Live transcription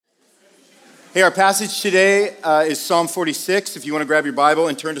Hey, our passage today is Psalm 46. If you want to grab your Bible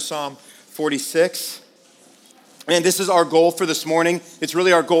and turn to Psalm 46. And this is our goal for this morning. It's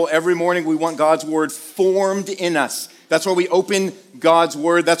really our goal every morning. We want God's word formed in us. That's why we open God's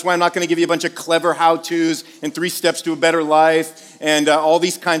word. That's why I'm not going to give you a bunch of clever how-tos and 3 steps to a better life and all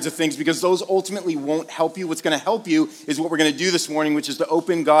these kinds of things, because those ultimately won't help you. What's going to help you is what we're going to do this morning, which is to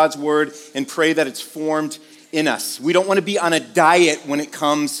open God's word and pray that it's formed in us. We don't want to be on a diet when it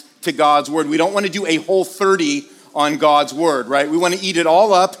comes to God's word. We don't want to do a Whole30 on God's word, right? We want to eat it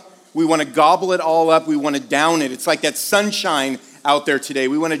all up. We want to gobble it all up. We want to down it. It's like that sunshine out there today.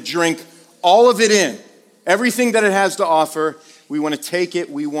 We want to drink all of it in. Everything that it has to offer, we want to take it.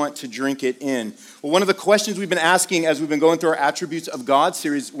 We want to drink it in. Well, one of the questions we've been asking as we've been going through our Attributes of God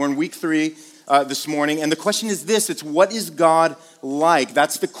series, we're in week 3 this morning, and the question is this: it's what is God like?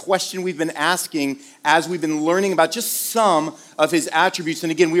 That's the question we've been asking as we've been learning about just some of his attributes.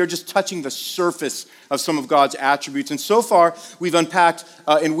 And again, we are just touching the surface of some of God's attributes. And so far, we've unpacked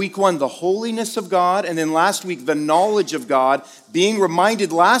in week 1 the holiness of God, and then last week the knowledge of God, being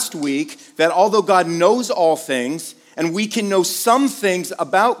reminded last week that although God knows all things, and we can know some things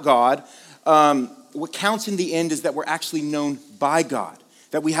about God, what counts in the end is that we're actually known by God,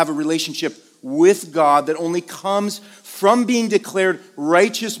 that we have a relationship with God that only comes from being declared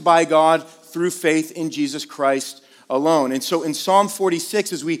righteous by God through faith in Jesus Christ alone. And so in Psalm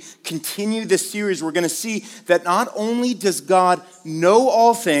 46, as we continue this series, we're going to see that not only does God know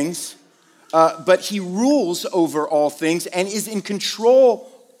all things, but he rules over all things and is in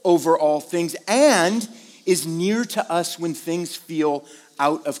control over all things and is near to us when things feel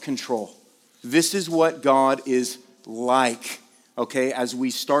out of control. This is what God is like. Okay, as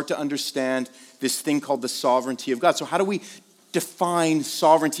we start to understand this thing called the sovereignty of God. So how do we define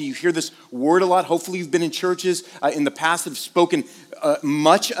sovereignty? You hear this word a lot. Hopefully you've been in churches in the past that have spoken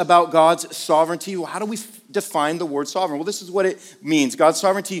much about God's sovereignty. Well, how do we define the word sovereign? Well, this is what it means. God's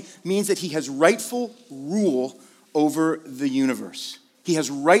sovereignty means that he has rightful rule over the universe. He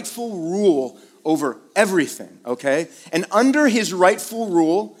has rightful rule over everything, okay? And under his rightful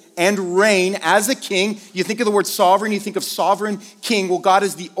rule and reign as a king, you think of the word sovereign, you think of sovereign king. Well, God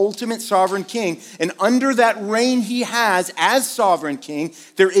is the ultimate sovereign king. And under that reign he has as sovereign king,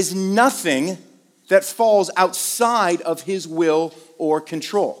 there is nothing that falls outside of his will or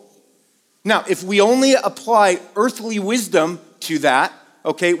control. Now, if we only apply earthly wisdom to that,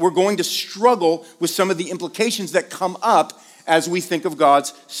 okay, we're going to struggle with some of the implications that come up as we think of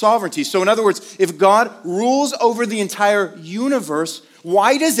God's sovereignty. So in other words, if God rules over the entire universe,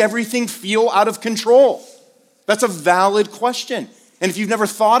 why does everything feel out of control? That's a valid question. And if you've never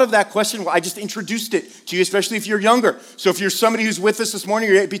thought of that question, well, I just introduced it to you, especially if you're younger. So if you're somebody who's with us this morning,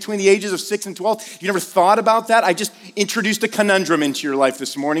 you're between the ages of 6 and 12, you never thought about that, I just introduced a conundrum into your life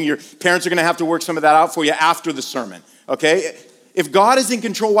this morning. Your parents are going to have to work some of that out for you after the sermon, okay? If God is in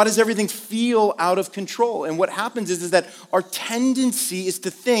control, why does everything feel out of control? And what happens is that our tendency is to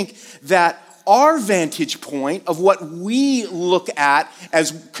think that our vantage point of what we look at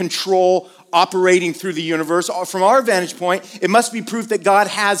as control operating through the universe, from our vantage point, it must be proof that God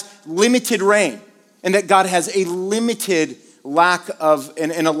has limited reign and that God has a limited lack of,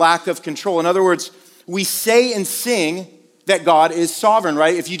 and a lack of control. In other words, we say and sing that God is sovereign,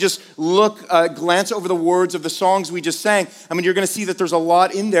 right? If you just glance over the words of the songs we just sang, I mean, you're going to see that there's a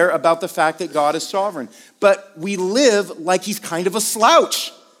lot in there about the fact that God is sovereign. But we live like he's kind of a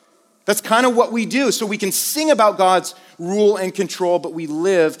slouch. That's kind of what we do. So we can sing about God's rule and control, but we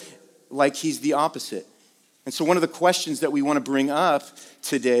live like he's the opposite. And so one of the questions that we want to bring up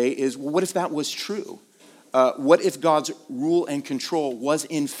today is, well, what if that was true? What if God's rule and control was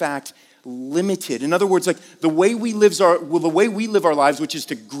in fact limited? In other words, like the way we live our lives, which is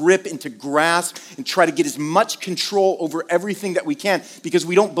to grip and to grasp and try to get as much control over everything that we can because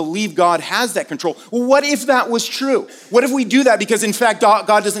we don't believe God has that control. Well, what if that was true? What if we do that because in fact God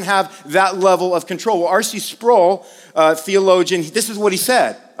doesn't have that level of control? Well, R.C. Sproul, theologian, this is what he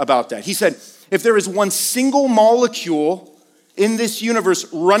said about that. He said, if there is one single molecule in this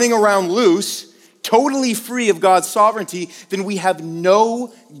universe running around loose, totally free of God's sovereignty, then we have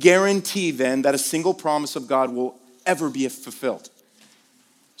no guarantee then that a single promise of God will ever be fulfilled.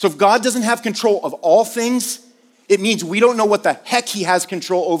 So if God doesn't have control of all things, it means we don't know what the heck he has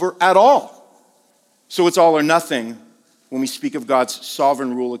control over at all. So it's all or nothing when we speak of God's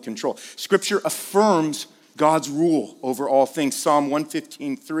sovereign rule and control. Scripture affirms God's rule over all things. Psalm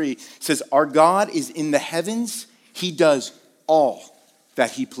 115:3 says, our God is in the heavens. He does all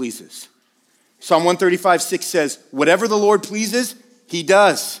that he pleases. Psalm 135:6 says, whatever the Lord pleases, he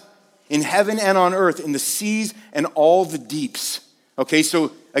does in heaven and on earth, in the seas and all the deeps. Okay,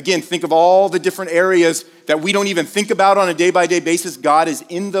 so again, think of all the different areas that we don't even think about on a day-by-day basis. God is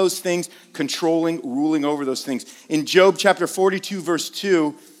in those things, controlling, ruling over those things. In Job chapter 42, verse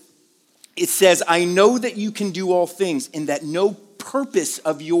 2, it says, I know that you can do all things and that no purpose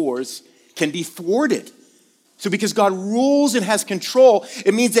of yours can be thwarted. So because God rules and has control,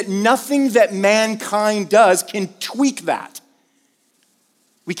 it means that nothing that mankind does can tweak that.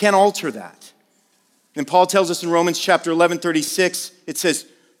 We can't alter that. And Paul tells us in Romans chapter 11, 36, it says,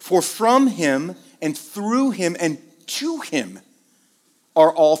 for from him and through him and to him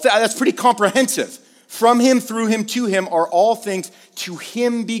are all things. That's pretty comprehensive. From him, through him, to him are all things. To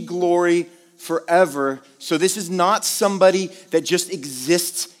him be glory forever. So this is not somebody that just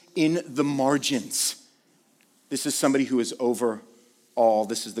exists in the margins. This is somebody who is over all.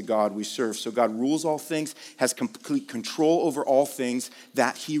 This is the God we serve. So God rules all things, has complete control over all things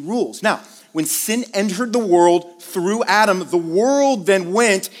that he rules. Now, when sin entered the world through Adam, the world then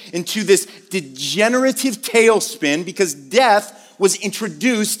went into this degenerative tailspin because death was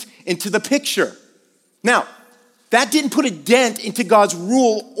introduced into the picture. Now, that didn't put a dent into God's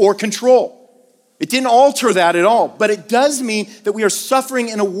rule or control. It didn't alter that at all, but it does mean that we are suffering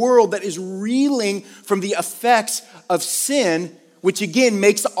in a world that is reeling from the effects of sin, which again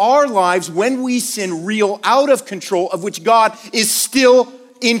makes our lives, when we sin, reel out of control, of which God is still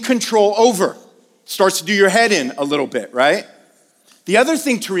in control over. Starts to do your head in a little bit, right? The other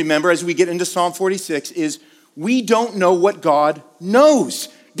thing to remember as we get into Psalm 46 is we don't know what God knows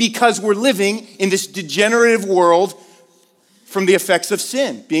because we're living in this degenerative world from the effects of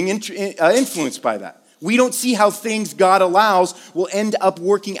sin, being influenced by that. We don't see how things God allows will end up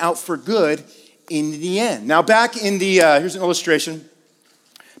working out for good in the end. Now back in the, here's an illustration.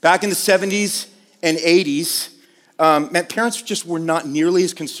 Back in the 70s and 80s, parents just were not nearly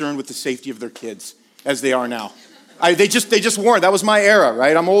as concerned with the safety of their kids as they are now. They just weren't. That was my era,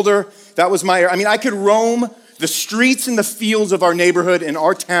 right? I'm older. That was my era. I mean, I could roam the streets and the fields of our neighborhood in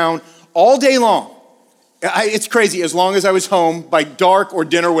our town all day long. It's crazy, as long as I was home by dark or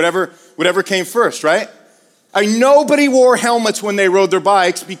dinner, whatever came first, right? Nobody wore helmets when they rode their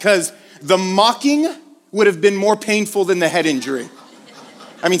bikes because the mocking would have been more painful than the head injury.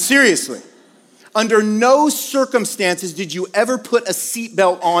 I mean, seriously. Under no circumstances did you ever put a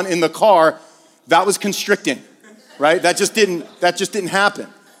seatbelt on in the car. That was constricting, right? That just didn't happen.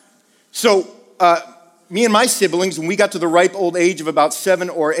 So, me and my siblings, when we got to the ripe old age of about 7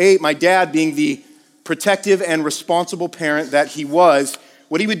 or 8, my dad being the protective and responsible parent that he was,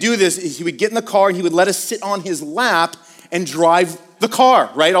 what he would do is he would get in the car and he would let us sit on his lap and drive the car,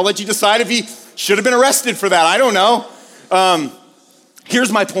 right? I'll let you decide if he should have been arrested for that. I don't know.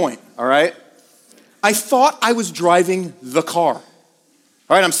 Here's my point, all right? I thought I was driving the car. All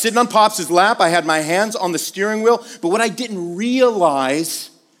right, I'm sitting on Pops' lap. I had my hands on the steering wheel. But what I didn't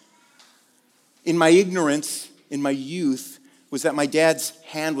realize in my ignorance, in my youth, was that my dad's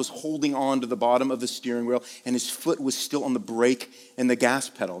hand was holding on to the bottom of the steering wheel and his foot was still on the brake and the gas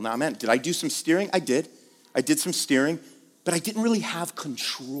pedal. Now, man, did I do some steering? I did. I did some steering, but I didn't really have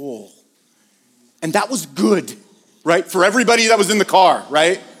control. And that was good, right? For everybody that was in the car,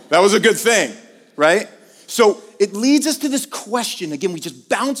 right? That was a good thing, right? So it leads us to this question. Again, we just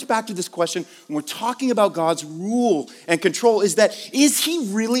bounce back to this question when we're talking about God's rule and control, is he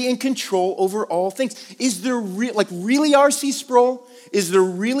really in control over all things? Is there really R.C. Sproul? Is there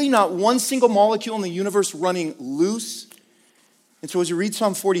really not one single molecule in the universe running loose? And so as you read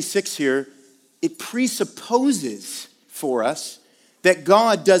Psalm 46 here, it presupposes for us that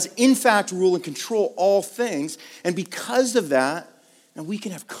God does in fact rule and control all things. And because of that, now we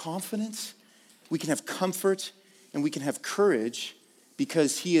can have confidence, we can have comfort, and we can have courage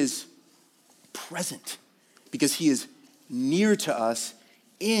because he is present, because he is near to us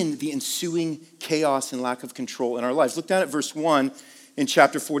in the ensuing chaos and lack of control in our lives. Look down at verse 1 in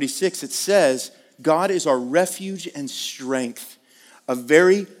chapter 46. It says, God is our refuge and strength, a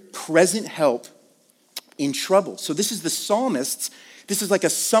very present help in trouble. So this is the psalmist's, this is like a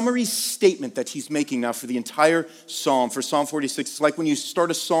summary statement that he's making now for the entire psalm. For Psalm 46, it's like when you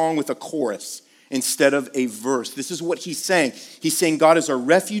start a song with a chorus instead of a verse. This is what he's saying. He's saying God is our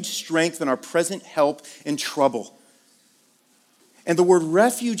refuge, strength, and our present help in trouble. And the word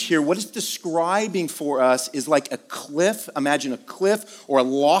refuge here, what it's describing for us is like a cliff. Imagine a cliff or a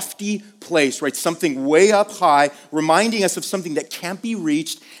lofty place, right? Something way up high, reminding us of something that can't be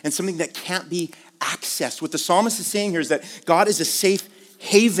reached and something that can't be accessed. What the psalmist is saying here is that God is a safe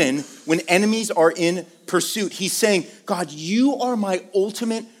haven when enemies are in pursuit. He's saying, God, you are my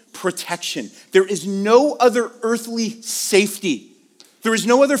ultimate protection. There is no other earthly safety. There is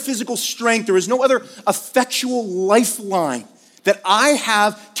no other physical strength. There is no other effectual lifeline that I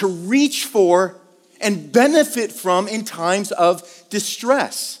have to reach for and benefit from in times of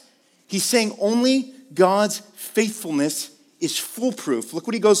distress. He's saying only God's faithfulness is foolproof. Look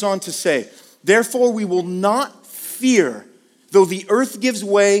what he goes on to say. Therefore, we will not fear, though the earth gives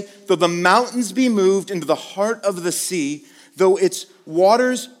way, though the mountains be moved into the heart of the sea, though its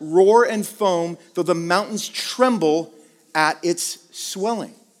waters roar and foam, though the mountains tremble at its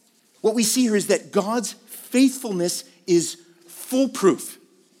swelling. What we see here is that God's faithfulness is foolproof.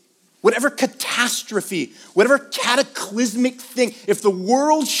 Whatever catastrophe, whatever cataclysmic thing, if the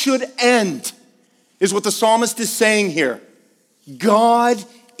world should end, is what the psalmist is saying here. God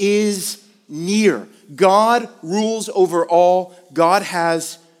is near. God rules over all. God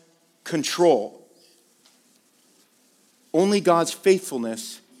has control. Only God's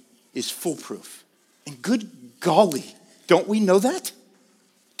faithfulness is foolproof. And good golly, don't we know that?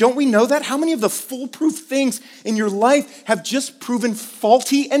 Don't we know that? How many of the foolproof things in your life have just proven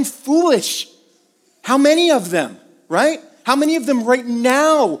faulty and foolish? How many of them, right? How many of them right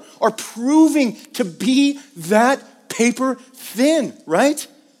now are proving to be that paper thin, right?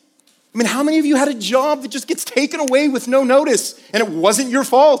 I mean, how many of you had a job that just gets taken away with no notice and it wasn't your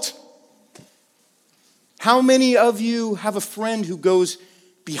fault? How many of you have a friend who goes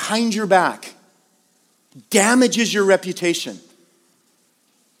behind your back, damages your reputation?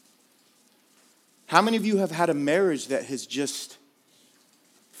 How many of you have had a marriage that has just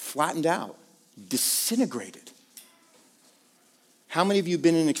flattened out, disintegrated? How many of you have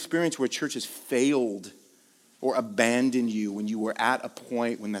been in an experience where a church has failed or abandoned you when you were at a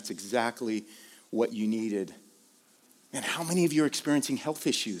point when that's exactly what you needed? And how many of you are experiencing health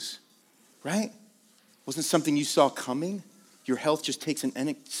issues, right? Wasn't something you saw coming? Your health just takes an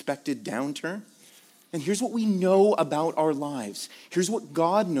unexpected downturn. And here's what we know about our lives. Here's what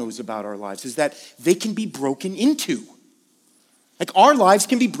God knows about our lives, is that they can be broken into. Like our lives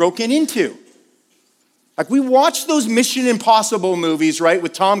can be broken into. Like we watch those Mission Impossible movies, right,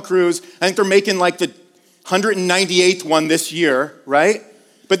 with Tom Cruise. I think they're making like the 198th one this year, right?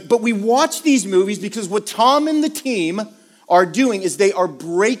 But we watch these movies because what Tom and the team are doing is they are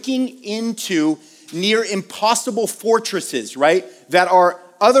breaking into near impossible fortresses, right, that are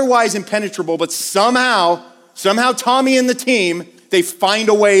otherwise impenetrable, but somehow Tommy and the team, they find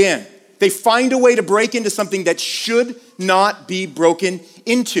a way in. They find a way to break into something that should not be broken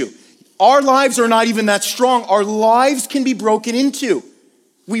into. Our lives are not even that strong. Our lives can be broken into.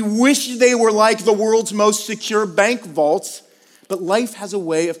 We wish they were like the world's most secure bank vaults, but life has a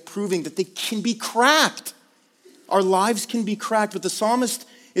way of proving that they can be cracked. Our lives can be cracked, but the psalmist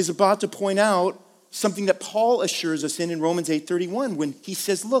is about to point out something that Paul assures us in Romans 8:31 when he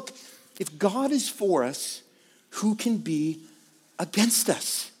says, look, if God is for us, who can be against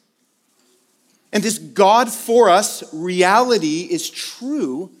us? And this God for us reality is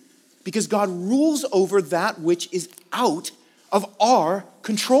true because God rules over that which is out of our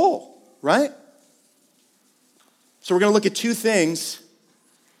control, right? So we're going to look at two things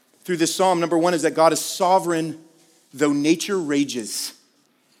through this psalm. Number one is that God is sovereign though nature rages.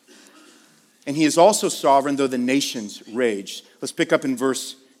 And he is also sovereign though the nations rage. Let's pick up in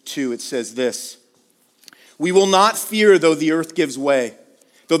verse 2. It says this: we will not fear though the earth gives way,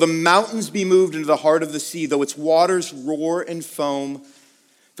 though the mountains be moved into the heart of the sea, though its waters roar and foam,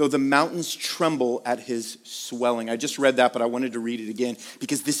 though the mountains tremble at his swelling. I just read that, but I wanted to read it again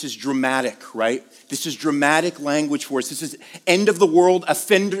because this is dramatic, right? This is dramatic language for us. This is end of the world,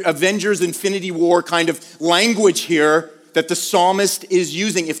 Avengers Infinity War kind of language here that the psalmist is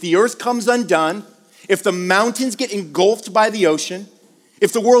using. If the earth comes undone, if the mountains get engulfed by the ocean,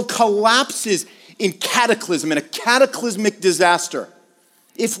 if the world collapses in cataclysm, in a cataclysmic disaster,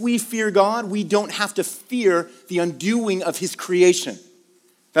 if we fear God, we don't have to fear the undoing of his creation.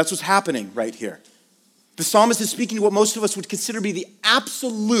 That's what's happening right here. The psalmist is speaking to what most of us would consider to be the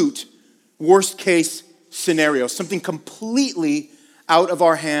absolute worst case scenario, something completely out of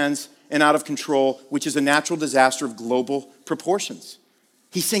our hands and out of control, which is a natural disaster of global proportions.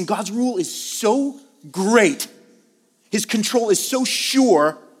 He's saying God's rule is so great, his control is so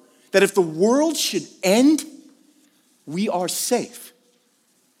sure, that if the world should end, we are safe.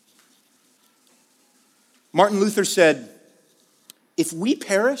 Martin Luther said, if we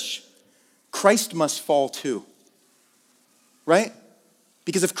perish, Christ must fall too. Right?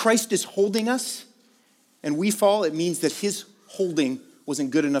 Because if Christ is holding us and we fall, it means that his holding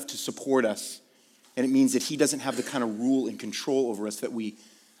wasn't good enough to support us. And it means that he doesn't have the kind of rule and control over us that we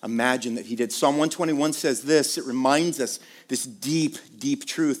imagine that he did. Psalm 121 says this. It reminds us this deep, deep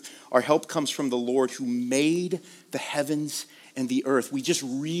truth. Our help comes from the Lord who made the heavens and the earth. We just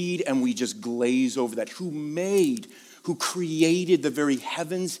read and we just glaze over that. Who made, who created the very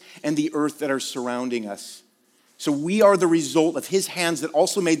heavens and the earth that are surrounding us. So we are the result of his hands that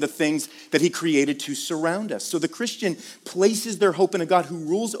also made the things that he created to surround us. So the Christian places their hope in a God who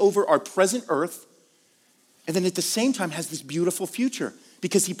rules over our present earth, and then at the same time has this beautiful future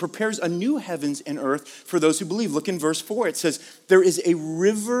because he prepares a new heavens and earth for those who believe. Look in verse 4. It says, there is a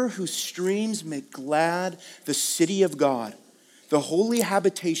river whose streams make glad the city of God, the holy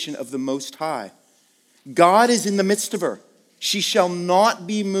habitation of the Most High. God is in the midst of her. She shall not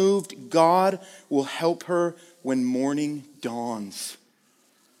be moved. God will help her when morning dawns.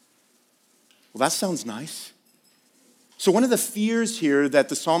 Well, that sounds nice. So one of the fears here that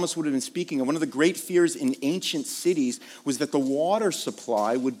the psalmist would have been speaking of, one of the great fears in ancient cities was that the water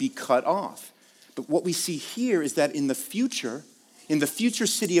supply would be cut off. But what we see here is that in the future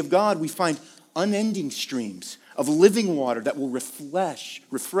city of God, we find unending streams of living water that will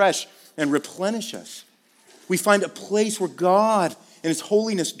refresh and replenish us. We find a place where God and his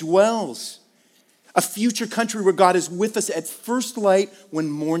holiness dwells. A future country where God is with us at first light when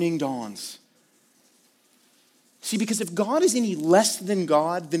morning dawns. See, because if God is any less than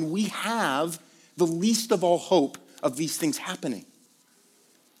God, then we have the least of all hope of these things happening.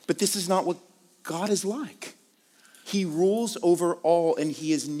 But this is not what God is like. He rules over all, and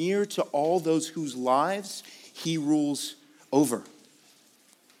he is near to all those whose lives he rules over.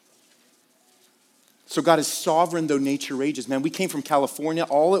 So God is sovereign though nature rages. Man, we came from California.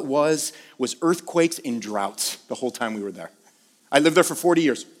 All it was earthquakes and droughts the whole time we were there. I lived there for 40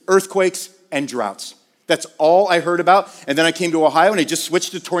 years. Earthquakes and droughts. That's all I heard about. And then I came to Ohio and they just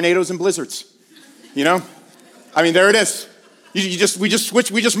switched to tornadoes and blizzards. You know? I mean, there it is. We just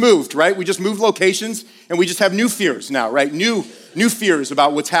switched, we just moved, right? We just moved locations and we just have new fears now, right? New fears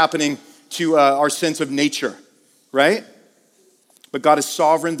about what's happening to our sense of nature, right? But God is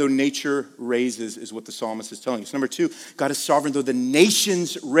sovereign though nature raises, is what the psalmist is telling us. Number 2, God is sovereign though the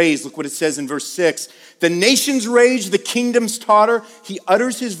nations rage. Look what it says in verse 6. The nations rage, the kingdoms totter. He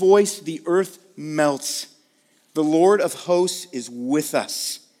utters his voice, the earth melts. The Lord of hosts is with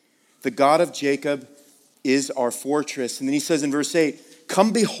us. The God of Jacob is our fortress. And then he says in verse 8,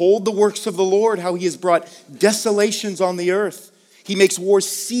 come behold the works of the Lord, how he has brought desolations on the earth. He makes war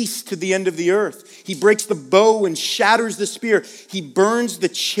cease to the end of the earth. He breaks the bow and shatters the spear. He burns the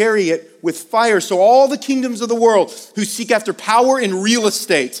chariot with fire. So all the kingdoms of the world who seek after power in real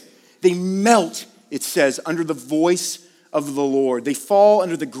estate, they melt, it says, under the voice of the Lord. They fall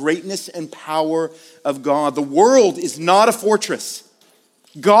under the greatness and power of God. The world is not a fortress.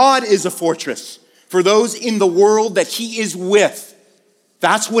 God is a fortress for those in the world that he is with.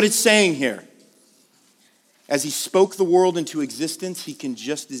 That's what it's saying here. As he spoke the world into existence, he can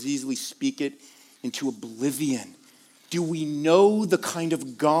just as easily speak it into oblivion. Do we know the kind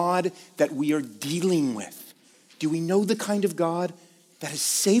of God that we are dealing with? Do we know the kind of God that has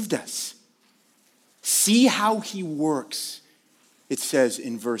saved us? See how he works, it says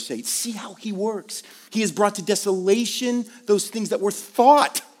in verse 8. See how he works. He has brought to desolation those things that were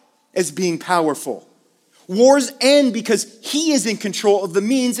thought as being powerful. Wars end because he is in control of the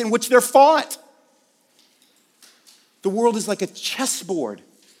means in which they're fought. The world is like a chessboard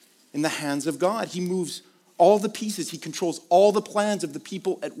in the hands of God. He moves all the pieces. He controls all the plans of the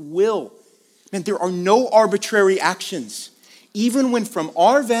people at will. Man, there are no arbitrary actions. Even when from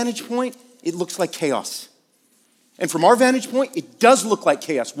our vantage point, it looks like chaos. And from our vantage point, it does look like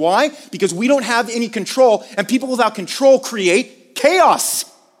chaos. Why? Because we don't have any control, and people without control create chaos.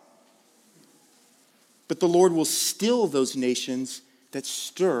 But the Lord will still those nations that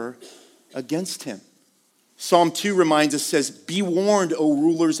stir against him. Psalm 2 reminds us, says, be warned, O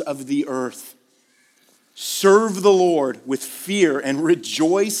rulers of the earth. Serve the Lord with fear and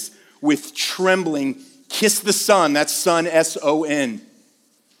rejoice with trembling. Kiss the Son, that's Son, S-O-N.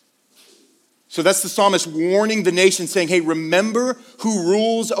 So that's the psalmist warning the nation, saying, hey, remember who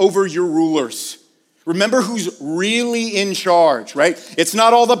rules over your rulers. Remember who's really in charge, right? It's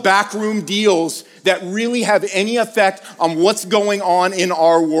not all the backroom deals that really have any effect on what's going on in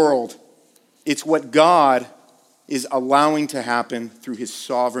our world. It's what God is allowing to happen through his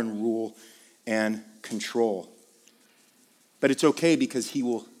sovereign rule and control. But it's okay because he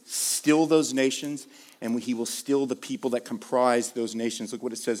will still those nations and he will still the people that comprise those nations. Look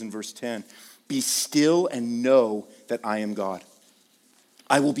what it says in verse 10. Be still and know that I am God.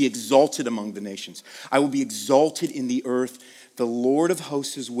 I will be exalted among the nations. I will be exalted in the earth. The Lord of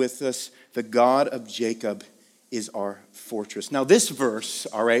hosts is with us. The God of Jacob is our fortress. Now this verse,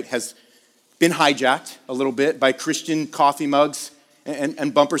 all right, has been hijacked a little bit by Christian coffee mugs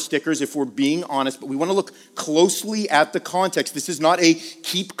and bumper stickers, if we're being honest, but we want to look closely at the context. This is not a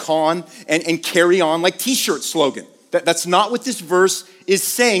keep calm and carry on like t-shirt slogan. That's not what this verse is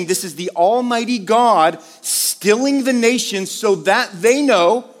saying. This is the Almighty God stilling the nations so that they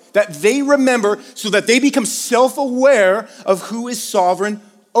know, that they remember, so that they become self-aware of who is sovereign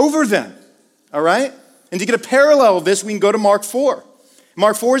over them. All right? And to get a parallel of this, we can go to Mark 4.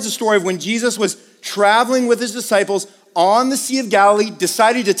 Mark 4 is the story of when Jesus was traveling with his disciples on the Sea of Galilee,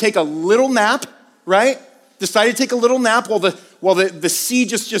 decided to take a little nap, right? Decided to take a little nap while the sea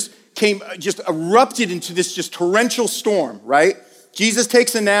just erupted into this just torrential storm, right? Jesus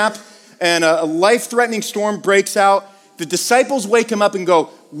takes a nap and a life-threatening storm breaks out. The disciples wake him up and go,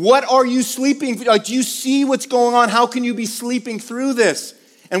 "What are you sleeping? Like, do you see what's going on? How can you be sleeping through this?"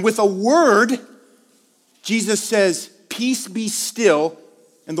 And with a word, Jesus says, "Peace, be still,"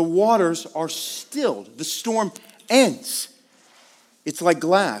 and the waters are stilled. The storm ends. It's like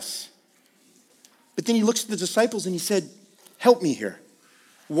glass. But then he looks at the disciples and he said, "Help me here.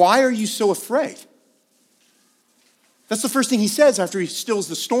 Why are you so afraid?" That's the first thing he says after he stills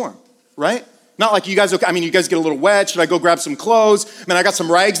the storm, right? Not like, "You guys okay? I mean, you guys get a little wet. Should I go grab some clothes? Man, I got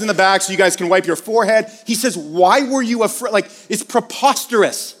some rags in the back so you guys can wipe your forehead." He says, "Why were you afraid?" Like, it's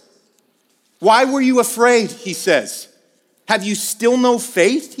preposterous. "Why were you afraid?" he says. "Have you still no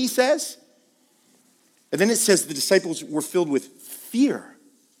faith?" he says. And then it says the disciples were filled with fear.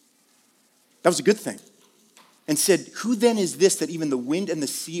 That was a good thing. And said, "Who then is this that even the wind and the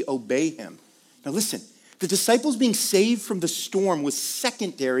sea obey him?" Now listen, the disciples being saved from the storm was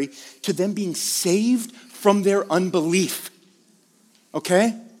secondary to them being saved from their unbelief.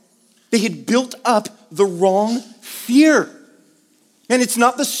 Okay? They had built up the wrong fear. And it's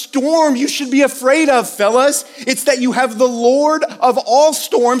not the storm you should be afraid of, fellas. It's that you have the Lord of all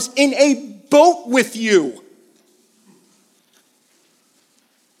storms in a boat with you.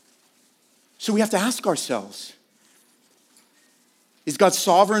 So we have to ask ourselves, is God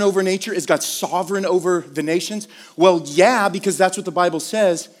sovereign over nature? Is God sovereign over the nations? Well, yeah, because that's what the Bible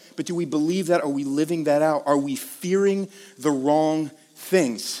says. But do we believe that? Are we living that out? Are we fearing the wrong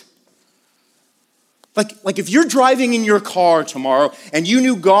things? Like if you're driving in your car tomorrow and you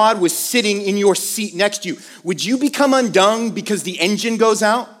knew God was sitting in your seat next to you, would you become undone because the engine goes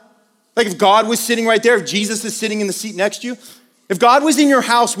out? Like if God was sitting right there, if Jesus is sitting in the seat next to you, if God was in your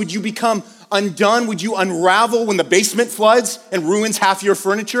house, would you become undone? Would you unravel when the basement floods and ruins half your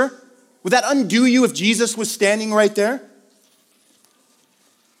furniture? Would that undo you if Jesus was standing right there?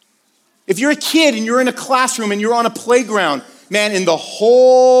 If you're a kid and you're in a classroom and you're on a playground, man, and the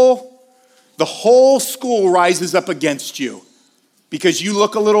whole school rises up against you because you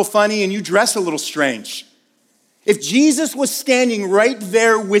look a little funny and you dress a little strange. If Jesus was standing right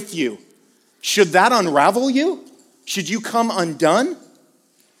there with you, should that unravel you? Should you come undone?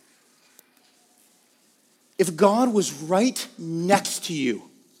 If God was right next to you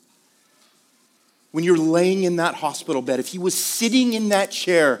when you're laying in that hospital bed, if he was sitting in that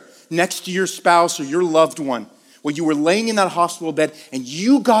chair next to your spouse or your loved one, when you were laying in that hospital bed and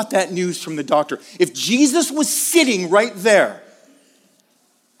you got that news from the doctor, if Jesus was sitting right there,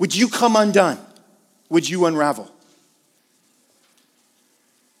 would you come undone? Would you unravel?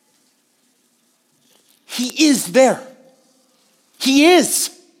 He is there. He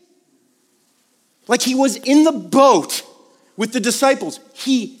is. Like he was in the boat with the disciples.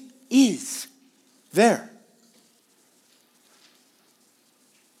 He is there.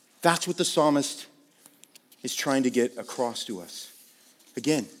 That's what the psalmist is trying to get across to us.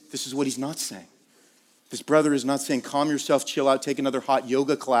 Again, this is what he's not saying. This brother is not saying, calm yourself, chill out, take another hot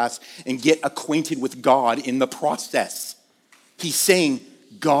yoga class, and get acquainted with God in the process. He's saying,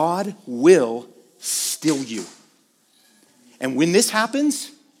 God will still you. And when this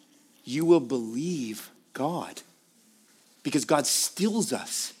happens, you will believe God. Because God stills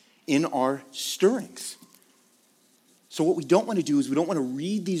us in our stirrings. So what we don't want to do is we don't want to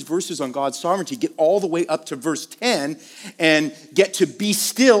read these verses on God's sovereignty, get all the way up to verse 10 and get to be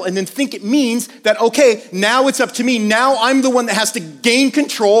still and then think it means that, okay, now it's up to me. Now I'm the one that has to gain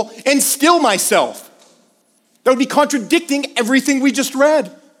control and still myself. That would be contradicting everything we just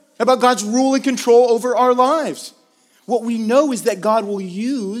read about God's rule and control over our lives. What we know is that God will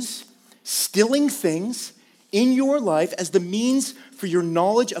use stilling things in your life as the means for your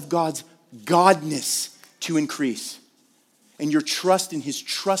knowledge of God's godness to increase. And your trust in his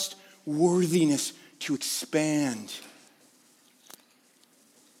trustworthiness to expand.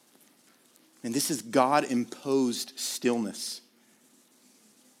 And this is God-imposed stillness.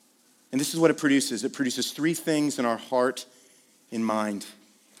 And this is what it produces. It produces three things in our heart and mind.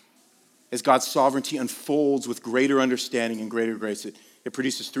 As God's sovereignty unfolds with greater understanding and greater grace, it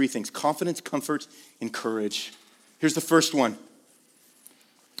produces three things: confidence, comfort, and courage. Here's the first one.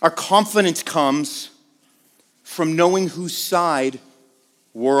 Our confidence comes from knowing whose side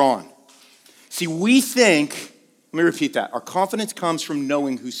we're on. See, we think, let me repeat that. Our confidence comes from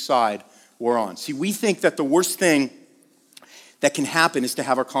knowing whose side we're on. See, we think that the worst thing that can happen is to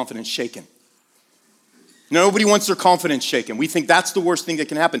have our confidence shaken. Nobody wants their confidence shaken. We think that's the worst thing that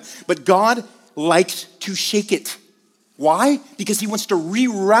can happen. But God likes to shake it. Why? Because he wants to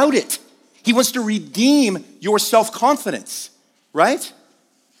reroute it. He wants to redeem your self-confidence, right?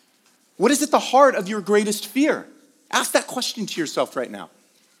 What is at the heart of your greatest fear? Ask that question to yourself right now.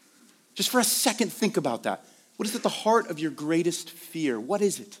 Just for a second, think about that. What is at the heart of your greatest fear? What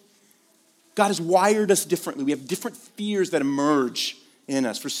is it? God has wired us differently. We have different fears that emerge in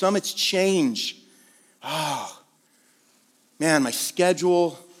us. For some, it's change. Oh, man, my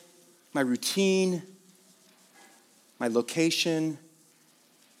schedule, my routine, my location,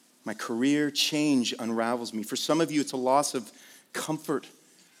 my career, change unravels me. For some of you, it's a loss of comfort.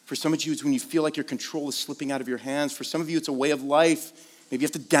 For some of you, it's when you feel like your control is slipping out of your hands. For some of you, it's a way of life. Maybe you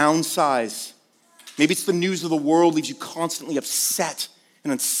have to downsize. Maybe it's the news of the world leaves you constantly upset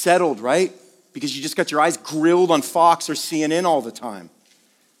and unsettled, right? Because you just got your eyes grilled on Fox or CNN all the time.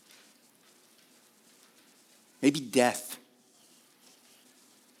 Maybe death.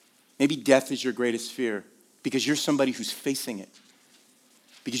 Maybe death is your greatest fear because you're somebody who's facing it.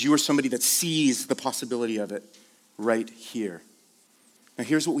 Because you are somebody that sees the possibility of it right here. Now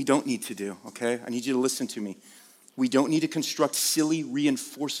here's what we don't need to do, okay? I need you to listen to me. We don't need to construct silly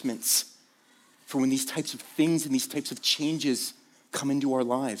reinforcements for when these types of things and these types of changes come into our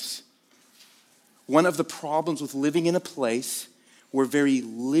lives. One of the problems with living in a place where very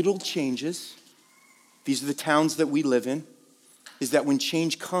little changes, these are the towns that we live in, is that when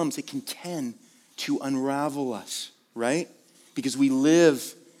change comes, it can tend to unravel us, right? Because we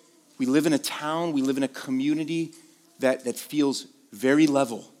live in a town, we live in a community that feels very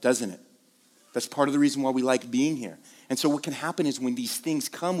level, doesn't it? That's part of the reason why we like being here. And so what can happen is when these things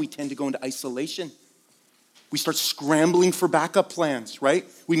come, we tend to go into isolation. We start scrambling for backup plans, right?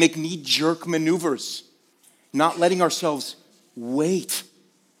 We make knee-jerk maneuvers, not letting ourselves wait,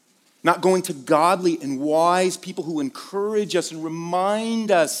 not going to godly and wise people who encourage us and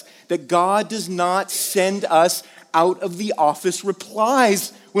remind us that God does not send us out of the office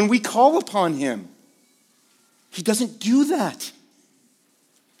replies when we call upon him. He doesn't do that.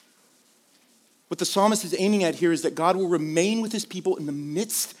 What the psalmist is aiming at here is that God will remain with his people in the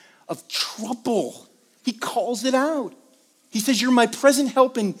midst of trouble. He calls it out. He says, you're my present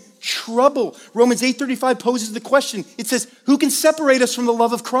help in trouble. Romans 8:35 poses the question. It says, who can separate us from the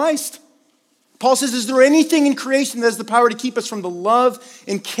love of Christ? Paul says, is there anything in creation that has the power to keep us from the love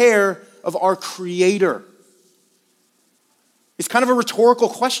and care of our Creator? It's kind of a rhetorical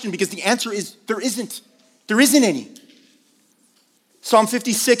question because the answer is there isn't. There isn't any. Psalm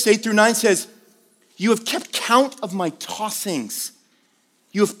 56, 8-9 says, you have kept count of my tossings.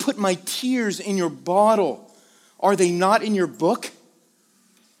 You have put my tears in your bottle. Are they not in your book?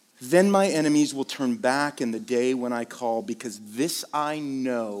 Then my enemies will turn back in the day when I call, because this I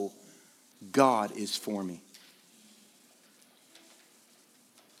know, God is for me.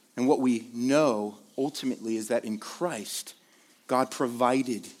 And what we know ultimately is that in Christ, God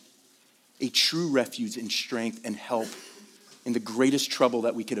provided a true refuge and strength and help in the greatest trouble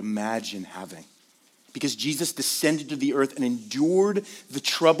that we could imagine having. Because Jesus descended to the earth and endured the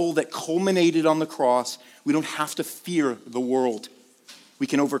trouble that culminated on the cross, we don't have to fear the world. We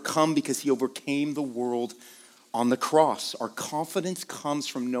can overcome because he overcame the world on the cross. Our confidence comes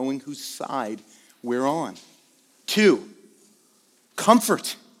from knowing whose side we're on. 2,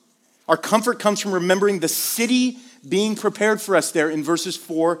 comfort. Our comfort comes from remembering the city being prepared for us there in verses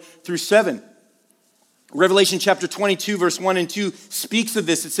 4-7. Revelation chapter 22, verse 1 and 2 speaks of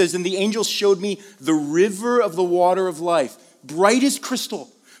this. It says, and the angel showed me the river of the water of life, bright as crystal,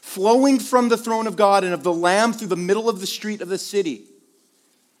 flowing from the throne of God and of the Lamb through the middle of the street of the city.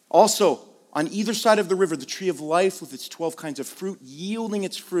 Also, on either side of the river, the tree of life with its 12 kinds of fruit, yielding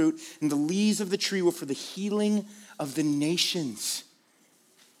its fruit, and the leaves of the tree were for the healing of the nations.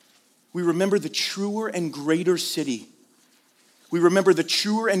 We remember the truer and greater city. We remember the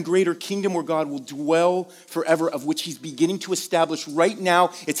truer and greater kingdom where God will dwell forever, of which he's beginning to establish right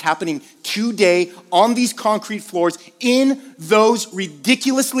now. It's happening today on these concrete floors in those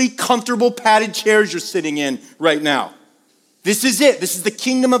ridiculously comfortable padded chairs you're sitting in right now. This is it. This is the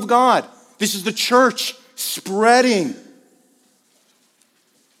kingdom of God. This is the church spreading.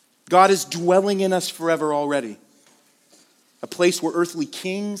 God is dwelling in us forever already. A place where earthly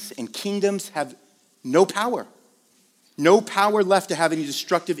kings and kingdoms have no power. No power left to have any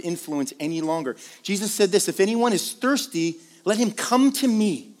destructive influence any longer. Jesus said this, if anyone is thirsty, let him come to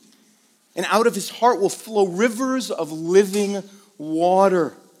me And out of his heart will flow rivers of living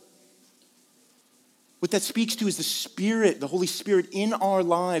water. What that speaks to is the Spirit, the Holy Spirit in our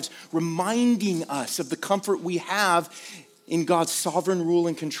lives, reminding us of the comfort we have in God's sovereign rule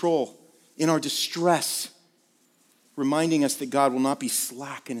and control, in our distress, reminding us that God will not be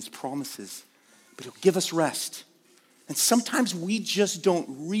slack in his promises, but he'll give us rest. And sometimes we just don't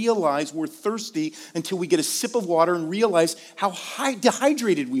realize we're thirsty until we get a sip of water and realize how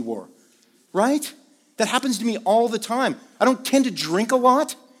dehydrated we were, right? That happens to me all the time. I don't tend to drink a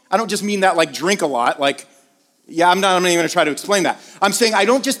lot. I don't just mean that like drink a lot, like, yeah, I'm not even gonna try to explain that. I'm saying I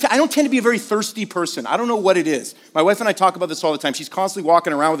don't tend to be a very thirsty person. I don't know what it is. My wife and I talk about this all the time. She's constantly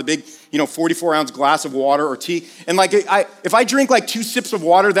walking around with a big, 44-ounce glass of water or tea. And like, if I drink like 2 sips of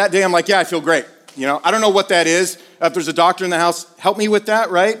water that day, I'm like, yeah, I feel great. I don't know what that is. If there's a doctor in the house, help me with that,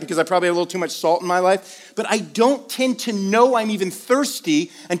 right? Because I probably have a little too much salt in my life. But I don't tend to know I'm even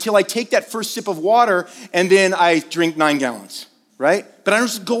thirsty until I take that first sip of water and then I drink 9 gallons. Right? But I don't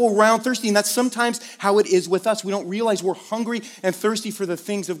just go around thirsty, and that's sometimes how it is with us. We don't realize we're hungry and thirsty for the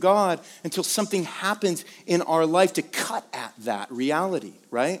things of God until something happens in our life to cut at that reality,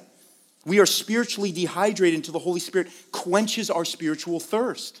 right? We are spiritually dehydrated until the Holy Spirit quenches our spiritual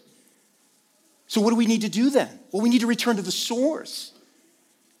thirst. So what do we need to do then? Well, we need to return to the source.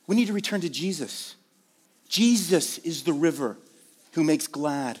 We need to return to Jesus. Jesus is the river who makes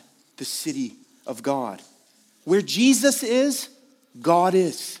glad the city of God. Where Jesus is, God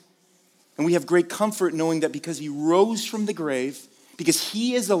is. And we have great comfort knowing that because he rose from the grave, because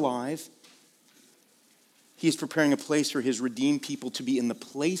he is alive, he is preparing a place for his redeemed people to be in the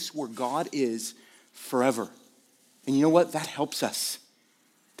place where God is forever. And you know what? That helps us.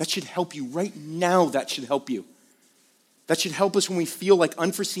 That should help you right now. That should help you. That should help us when we feel like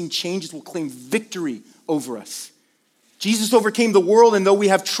unforeseen changes will claim victory over us. Jesus overcame the world, and though we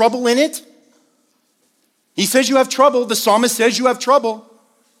have trouble in it, he says you have trouble. The psalmist says you have trouble.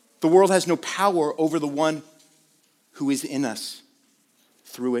 The world has no power over the one who is in us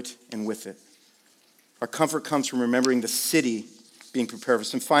through it and with it. Our comfort comes from remembering the city being prepared for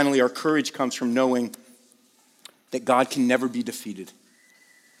us. And finally, our courage comes from knowing that God can never be defeated.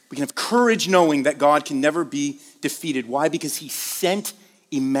 We can have courage knowing that God can never be defeated. Why? Because he sent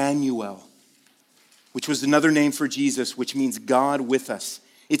Emmanuel, which was another name for Jesus, which means God with us.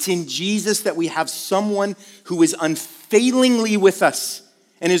 It's in Jesus that we have someone who is unfailingly with us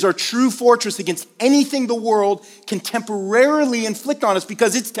and is our true fortress against anything the world can temporarily inflict on us,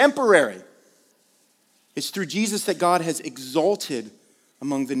 because it's temporary. It's through Jesus that God has exalted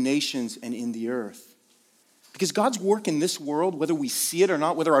among the nations and in the earth. Because God's work in this world, whether we see it or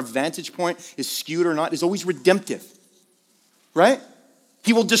not, whether our vantage point is skewed or not, is always redemptive, right?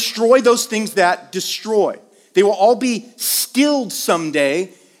 He will destroy those things that destroy. They will all be stilled someday.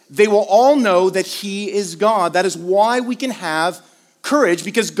 They will all know that he is God. That is why we can have courage,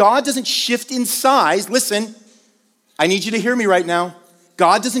 because God doesn't shift in size. Listen, I need you to hear me right now.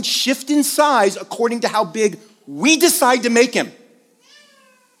 God doesn't shift in size according to how big we decide to make him.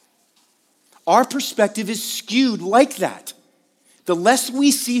 Our perspective is skewed like that. The less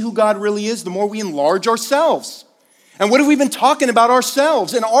we see who God really is, the more we enlarge ourselves. And what have we been talking about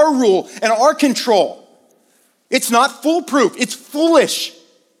ourselves and our rule and our control? It's not foolproof. It's foolish.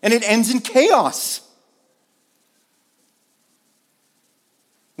 And it ends in chaos.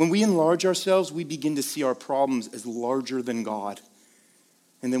 When we enlarge ourselves, we begin to see our problems as larger than God.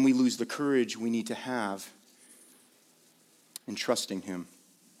 And then we lose the courage we need to have in trusting him.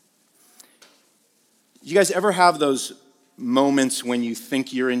 You guys ever have those moments when you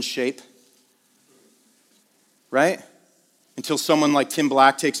think you're in shape? Right? Until someone like Tim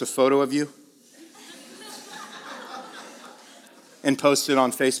Black takes a photo of you and posts it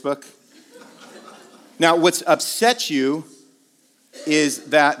on Facebook. Now, what's upset you is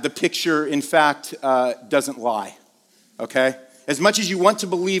that the picture, in fact, doesn't lie, okay? As much as you want to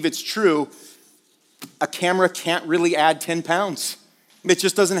believe it's true, a camera can't really add 10 pounds. It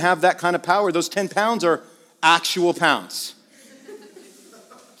just doesn't have that kind of power. Those 10 pounds are actual pounds.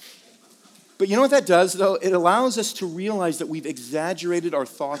 But you know what that does, though? It allows us to realize that we've exaggerated our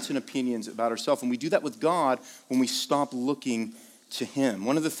thoughts and opinions about ourselves. And we do that with God when we stop looking to him.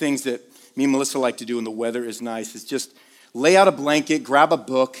 One of the things that me and Melissa like to do when the weather is nice is just lay out a blanket, grab a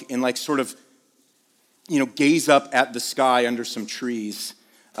book, and like sort of, gaze up at the sky under some trees.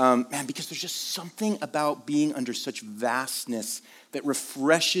 Because there's just something about being under such vastness that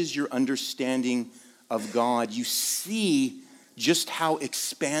refreshes your understanding of God. You see just how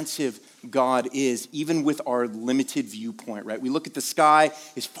expansive God is, even with our limited viewpoint, right? We look at the sky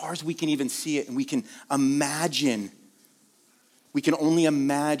as far as we can even see it, and we can imagine we can only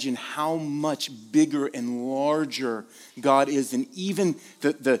imagine how much bigger and larger God is than even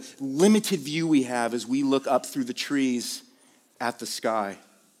the limited view we have as we look up through the trees at the sky.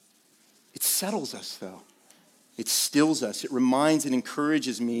 It settles us, though. It stills us. It reminds and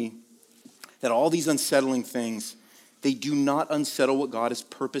encourages me that all these unsettling things, they do not unsettle what God has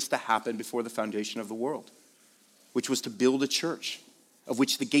purposed to happen before the foundation of the world, which was to build a church of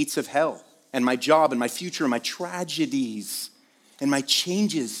which the gates of hell and my job and my future and my tragedies and my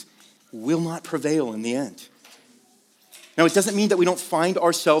changes will not prevail in the end. Now, it doesn't mean that we don't find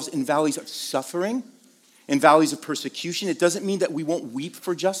ourselves in valleys of suffering, in valleys of persecution. It doesn't mean that we won't weep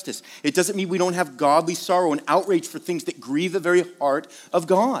for justice. It doesn't mean we don't have godly sorrow and outrage for things that grieve the very heart of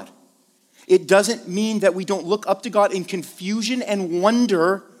God. It doesn't mean that we don't look up to God in confusion and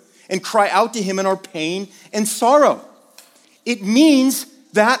wonder and cry out to him in our pain and sorrow. It means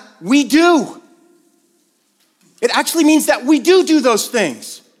that we do. It actually means that we do those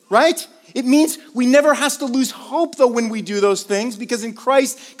things, right? It means we never have to lose hope, though, when we do those things, because in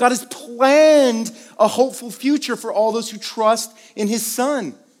Christ, God has planned a hopeful future for all those who trust in his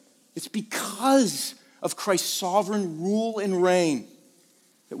Son. It's because of Christ's sovereign rule and reign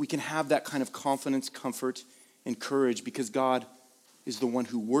that we can have that kind of confidence, comfort, and courage, because God is the one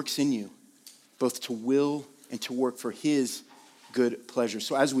who works in you, both to will and to work for his good pleasure.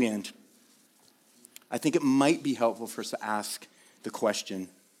 So as we end, I think it might be helpful for us to ask the question.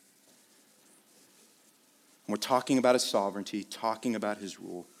 We're talking about his sovereignty, talking about his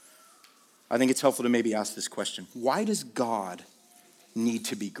rule. I think it's helpful to maybe ask this question. Why does God need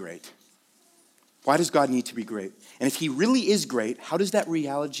to be great? Why does God need to be great? And if he really is great, how does that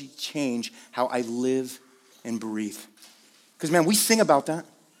reality change how I live and breathe? Because, man, we sing about that.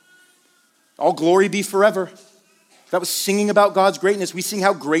 All glory be forever. That was singing about God's greatness. We sing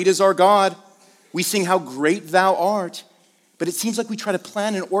how great is our God. We sing how great thou art. But it seems like we try to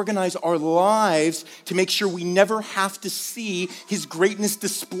plan and organize our lives to make sure we never have to see his greatness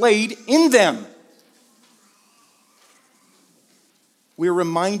displayed in them. We're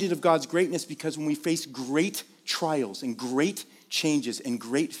reminded of God's greatness because when we face great trials and great changes and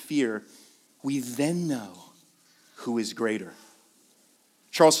great fear, we then know who is greater.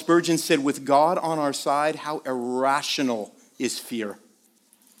 Charles Spurgeon said, with God on our side, how irrational is fear.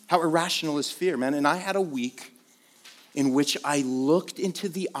 How irrational is fear, man. And I had a week in which I looked into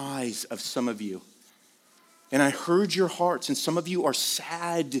the eyes of some of you and I heard your hearts, and some of you are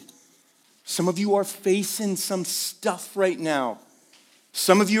sad. Some of you are facing some stuff right now.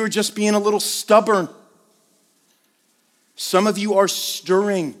 Some of you are just being a little stubborn. Some of you are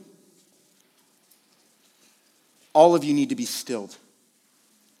stirring. All of you need to be stilled.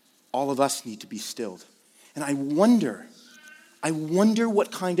 All of us need to be stilled. And I wonder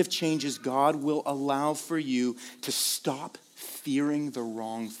what kind of changes God will allow for you to stop fearing the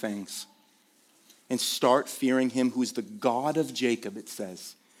wrong things and start fearing him who is the God of Jacob, it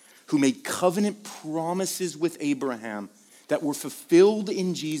says, who made covenant promises with Abraham that were fulfilled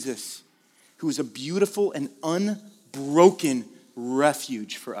in Jesus, who is a beautiful and unbroken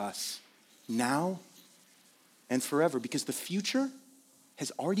refuge for us now and forever, because the future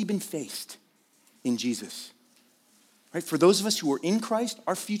has already been faced in Jesus. Right? For those of us who are in Christ,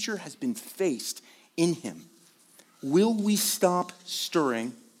 our future has been faced in him. Will we stop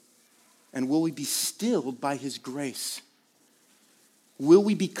stirring, and will we be stilled by his grace? Will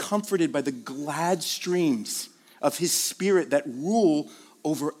we be comforted by the glad streams of his Spirit that rule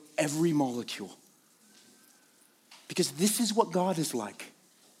over every molecule? Because this is what God is like,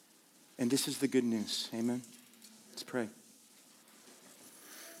 and this is the good news. Amen. Let's pray.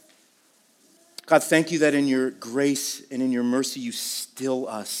 God, thank you that in your grace and in your mercy, you still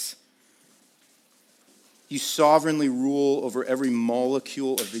us. You sovereignly rule over every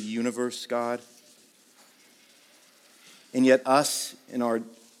molecule of the universe, God. And yet us, in our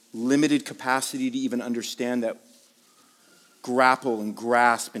limited capacity to even understand that, grapple and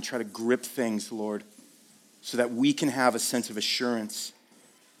grasp and try to grip things, Lord, so that we can have a sense of assurance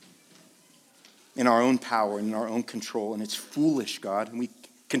in our own power and in our own control. And it's foolish, God. And we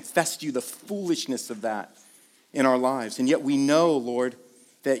confess to you the foolishness of that in our lives. And yet we know, Lord,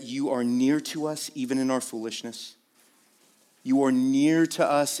 that you are near to us even in our foolishness. You are near to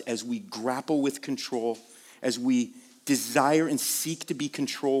us as we grapple with control, as we desire and seek to be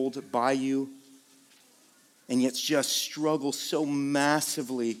controlled by you, and yet just struggle so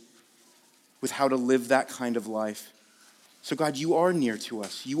massively with how to live that kind of life. So God, you are near to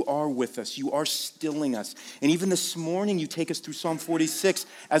us. You are with us. You are stilling us. And even this morning, you take us through Psalm 46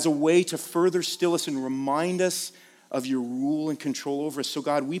 as a way to further still us and remind us of your rule and control over us. So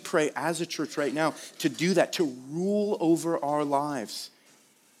God, we pray as a church right now to do that, to rule over our lives.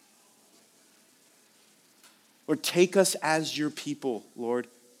 Lord, take us as your people, Lord.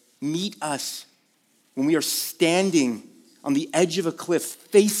 Meet us when we are standing on the edge of a cliff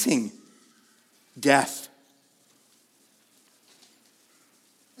facing death.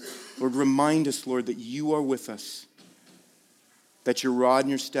 Lord, remind us, Lord, that you are with us, that your rod and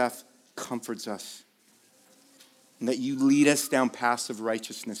your staff comforts us, and that you lead us down paths of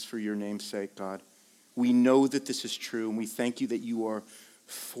righteousness for your name's sake, God. We know that this is true, and we thank you that you are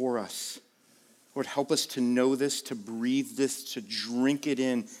for us. Lord, help us to know this, to breathe this, to drink it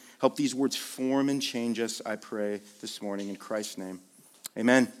in. Help these words form and change us, I pray, this morning in Christ's name.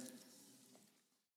 Amen.